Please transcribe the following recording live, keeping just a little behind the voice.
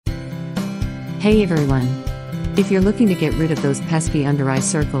Hey everyone! If you're looking to get rid of those pesky under-eye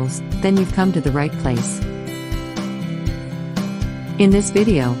circles, then you've come to the right place. In this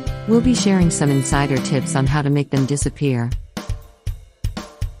video, we'll be sharing some insider tips on how to make them disappear.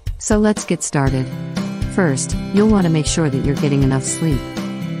 So let's get started. First, you'll want to make sure that you're getting enough sleep.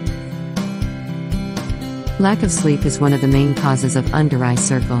 Lack of sleep is one of the main causes of under-eye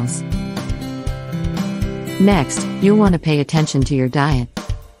circles. Next, you'll want to pay attention to your diet.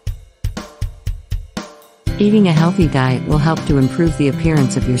 Eating a healthy diet will help to improve the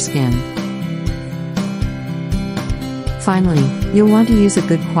appearance of your skin. Finally, you'll want to use a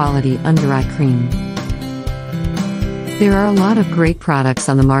good quality under-eye cream. There are a lot of great products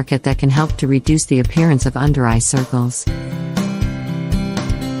on the market that can help to reduce the appearance of under-eye circles.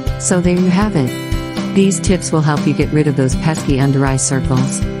 So there you have it. These tips will help you get rid of those pesky under-eye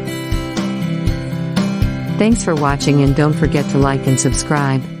circles. Thanks for watching, and don't forget to like and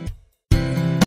subscribe.